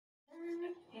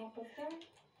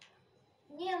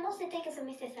Jag måste tänka som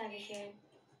Mr. Savage.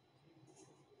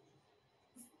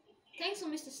 Tänk som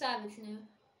Mr. Savage nu.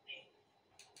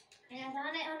 Alltså,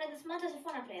 han är den smartaste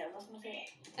fånaplayern, vad ska man säga?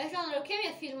 Är det okej om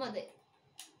jag filmar dig?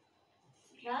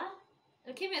 Va? Är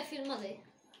det okej om jag filmar dig?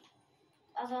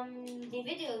 Alltså, det är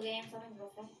videogame som inte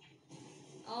går.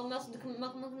 Ja, men alltså,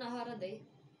 man kommer kunna höra dig.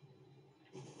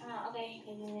 Ja, okej.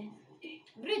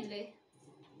 Bryr du dig?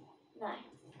 Nej.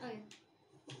 Okej.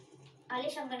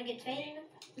 Alicia, I'm gonna get trained.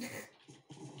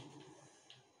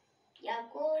 Jag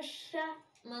går så.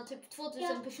 Man typ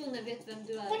 2000 personer vet vem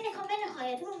du är. Människa.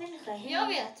 Jag tror människa. Jag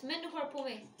vet, människor på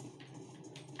mig.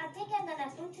 Jag tänker att den är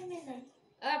putten.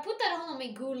 Jag puttade honom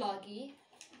i Gulag i.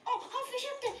 Han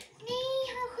försökte.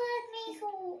 Nej, han sköt mig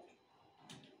så.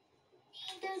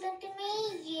 Nej, döda inte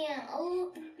mig.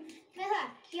 Vänta,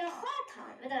 jag sköt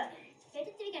han. Vänta, jag vet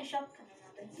inte vilken shotgun han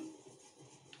hade.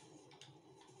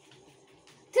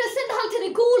 Till att sända han till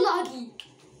en Gulag i.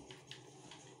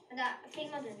 Vänta,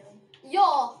 filmade du nu?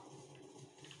 Ja.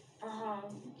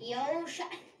 Aha, jag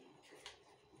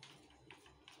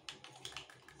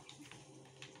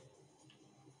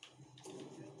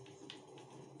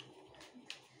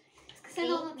Sen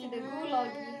har han till en Gulag i.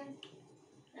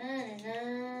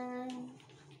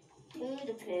 To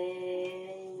the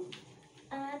place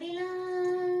I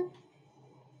belong.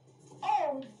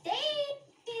 Oh,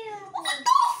 damn! What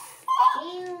the fuck?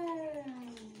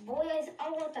 Damn! Boys, I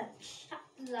want a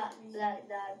chocolate.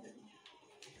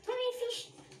 Tommy fish.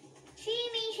 See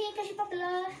me, she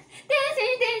popular.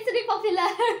 Dancing, popular.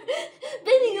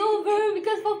 Bending over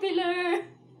because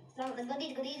popular. Gå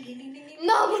dit.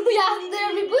 No, jag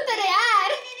vi puttade det här.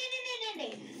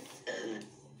 Nej.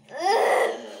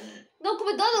 De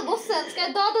kommer döda bossen. Ska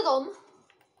jag döda dem?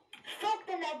 Stopp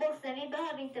den där bossen, vi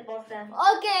behöver inte bossen.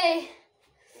 Okej.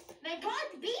 Men ta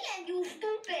inte bilen, you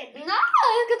stupid. Nej,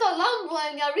 jag ska ta Lambo,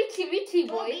 jag Richie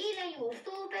Ta boy. bilen, you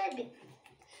stupid.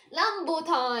 Lambo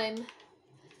time.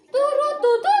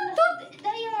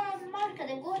 Där jag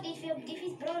markade, gå dit för det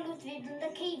finns bra loot vid den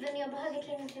där caven. Jag behöver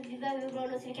caven för vi behöver bra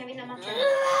loot så vi kan vinna matchen.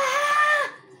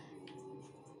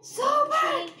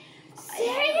 Super!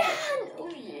 Serian!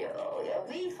 Oj,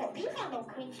 vi är fan de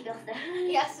cringigaste.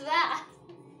 Jag svär.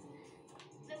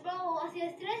 Men bra, alltså jag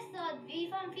är stressad. Vi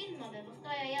fan filmade, vad ska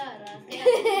jag göra?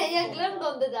 Jag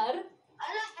glömde om det där.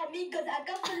 Alla amigos, jag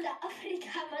kan från Afrika,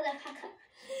 madakaka.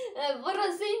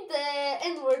 Bara säg inte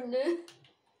n-word nu.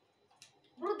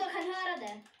 Bror, de kan höra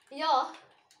det. Ja.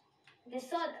 Det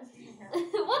sa det.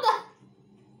 Vadå?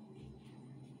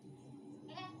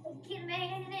 Kill me.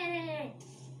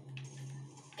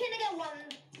 Can I get one?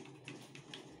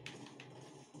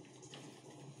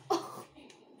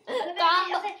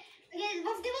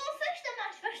 Det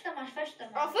var första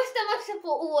match. Ja, första matchen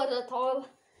på åratal.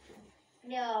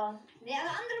 Ja, det är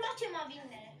andra matchen man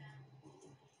vinner.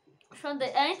 Fan,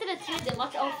 det är inte det tredje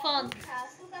match. Åh fan.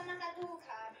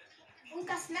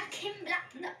 Duka snack hembla.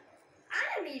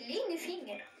 I'm really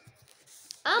finger.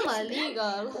 I'm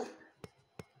illegal.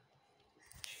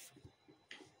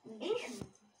 This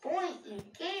boy is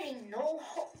getting no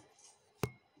hope.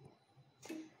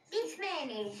 This man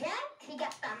is young, he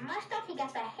got the mustache, he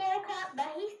got the haircut, but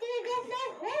he still got no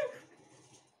hope.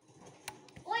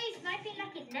 Boy is sniping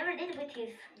like he's never did with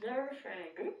his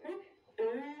girlfriend.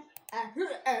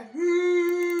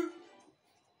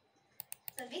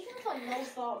 Så vi kommer få noll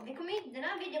för, den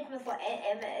här videon kommer få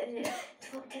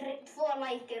 2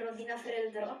 likes och dina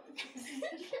föräldrar.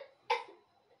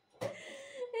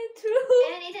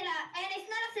 True. Är ni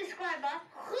snälla subscriba?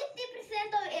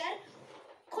 70% av er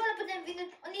kollar på den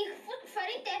videon och ni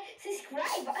fortfarande inte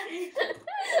subscriba.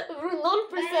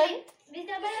 0%. Vi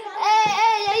ska börja med...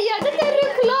 Jag gör lite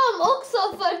reklam också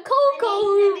för Coco.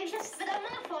 Hur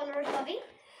många followers har vi?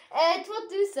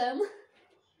 2000.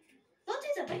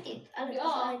 2000 på riktigt?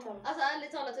 Ja, alltså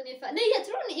ärligt talat ungefär. Nej,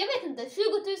 jag vet inte. 20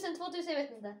 000, 2000, jag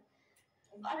vet inte.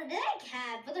 Alltså det där är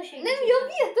cap, vadå 20 000? Nej, men jag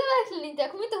vet det verkligen inte.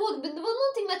 Jag kommer inte ihåg, men det var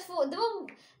någonting med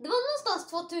det var någonstans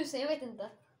 2000, jag vet inte.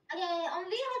 Okej, om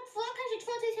vi har kanske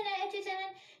 2000 eller 1000,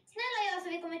 snälla gör så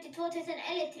vi kommer till 2000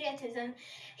 eller 3000.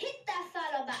 Hitta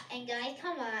follow button guys,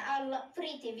 come on, alla på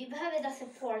riktigt, vi behöver the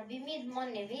support, we need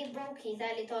money, vi är brokies,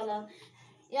 ärligt talat.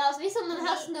 Ja, alltså vi som den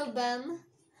här snubben.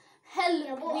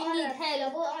 Help, we need help.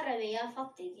 Jag bor i Arabi, jag är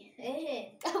fattig.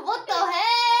 What the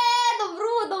hell?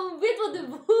 De vet var du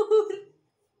bor.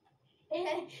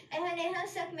 Hörni,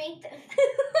 hemsök mig inte.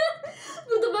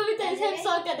 Men de behöver inte ens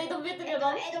hemsöka dig, de vet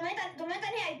redan. De har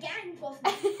en hel gang på oss.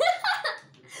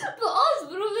 På oss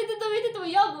bro, de vet inte var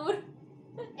jag bor.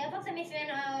 Jag boxar min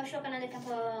vän och tjockar när du kan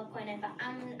få coinen.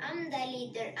 I'm the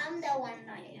leader, I'm the one.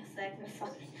 Nej, jag söker mig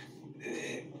fan.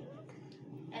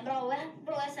 Bra,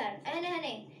 jag så här.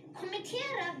 Hörni.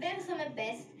 Kommentera vem som är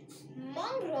bäst.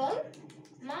 Mongrel,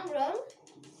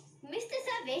 Mr.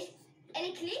 Savage,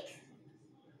 eller Click,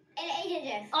 eller Agent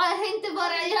Jeff. Ja, jag tänkte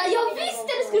bara, jag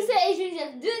visste du skulle säga Asian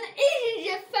Jeff. Du är en Asian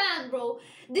Jeff fan, bro.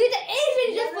 Du är en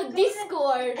Asian Jeff på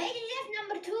Discord. Agent Jeff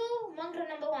number 2, Mongrel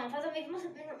number 1. Fast vi måste,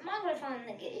 Mongrel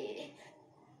fan gay.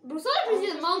 Bro, sa du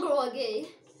precis att Mongrel var gay?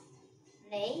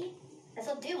 Nej, jag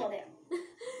sa du var det.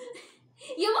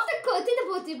 Jag måste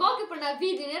titta tillbaka på den här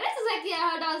videon. Jag är rätt så säker jag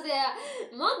hörde han säga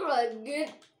Mongrel är gay.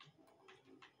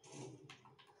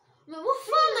 Men vad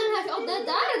fan är den här? Oh, det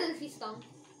där är den kistan.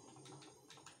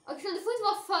 Okej, du får inte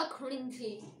vara för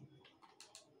cringy.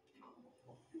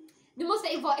 Du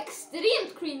måste vara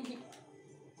extremt cringy.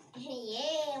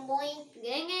 Yeah boy.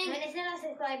 Gäng. Men snälla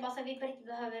subscribe så vi på riktigt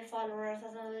behöver followers.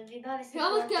 Alltså, vi behöver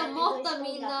Jag måste mata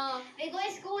mina... Vi går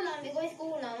i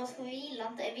skolan och så vi gillar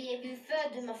inte. Vi är för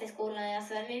dumma för skolan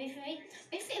alltså. Men vi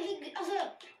alltså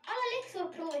alla läxor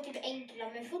och prov är typ enkla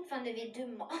men fortfarande vi är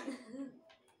dumma.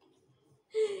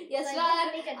 Jag svär,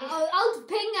 allt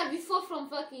pengar vi får från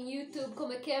fucking YouTube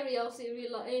kommer carry oss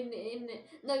in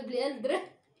när vi blir äldre.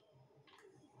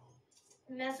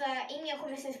 Men alltså ingen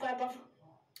kommer subscribe.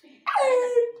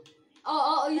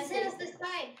 Ja, Men just snälla det.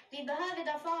 subscribe. Vi behöver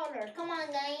the followers. Come on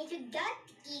guys, you got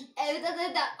it.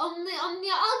 Vänta. Om ni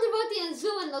har aldrig varit i en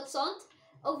zoo eller något sånt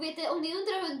och vet du, om ni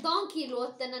undrar hur en donkey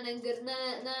låter när den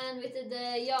vet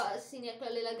du, gör sin jäkla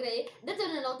lilla grej. Det är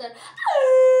hur den låter. Oh,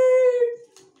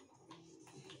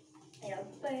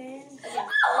 fucking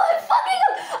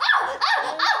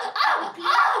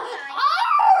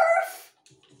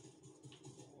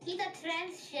Hitta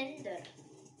transgender.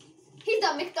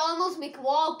 Hitta McDonalds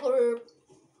McWhopper.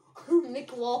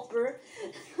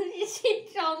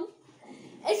 Shit, Sean.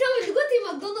 Sean, vill du gå till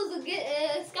McDonalds och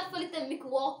skaffa lite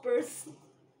McWhoppers?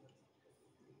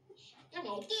 Jag är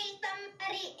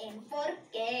i en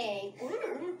forke.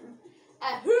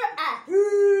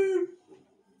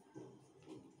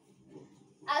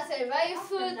 Alltså, det var ju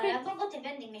full... Jag får gå till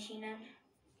vendingmaskinen.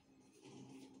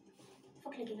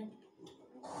 Får klicka in.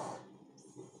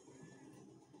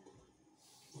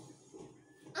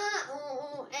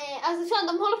 Alltså Sean,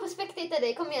 de håller på att spectata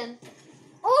dig, kom igen.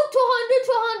 Oh,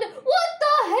 200, what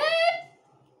the heck?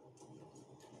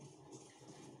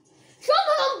 Sean,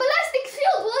 han har en ballistic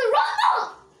shield, runna!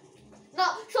 No,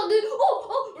 Sean, du,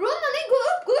 runna, nej, gå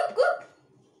upp.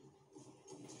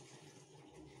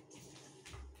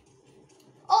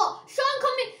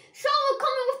 Sean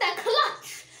kommer with that clutch.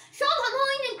 Sean, han har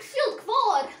ingen shield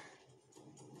kvar.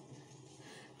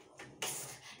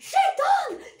 Shaitan!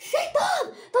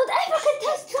 Don't ever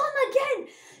contest Sean again!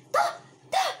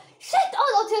 Shit!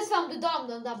 Tills fram du dör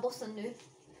den där bossen nu.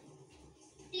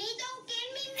 Please don't kill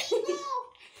me, Migo!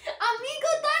 Amigo,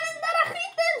 ta den där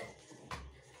skiten!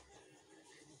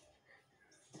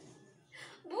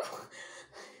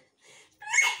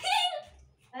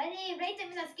 Hörni, berätta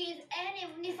mina skills.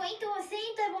 Ni får inte säga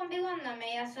inte 1v1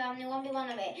 mig. Alltså om ni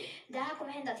 1v1 mig. Det här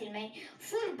kommer hända till mig.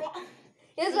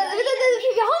 Vi har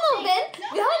någon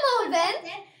vän.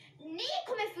 Ni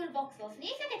kommer fullbox oss.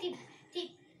 Ni är säkert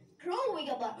typ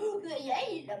proiga bara. Jag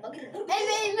gillar bara grönt.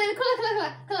 Men kolla.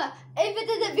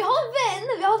 Vi har en vän.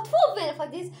 Vi har 2 vänner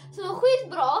faktiskt. Som är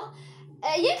skitbra.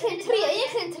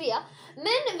 Egentligen tre.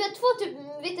 Men vi har 2 typ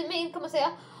vitamin kan man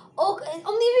säga. Och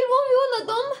om ni vill vara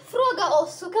dem, fråga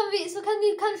oss så kan ni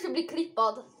kanske bli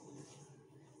klippad.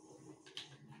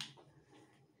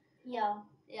 Ja.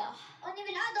 Om ni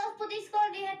vill adda oss på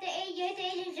Discord, jag heter Agent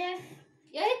Jeff.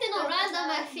 Jag heter någon random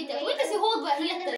shit. Jag kommer inte ihåg vad jag heter.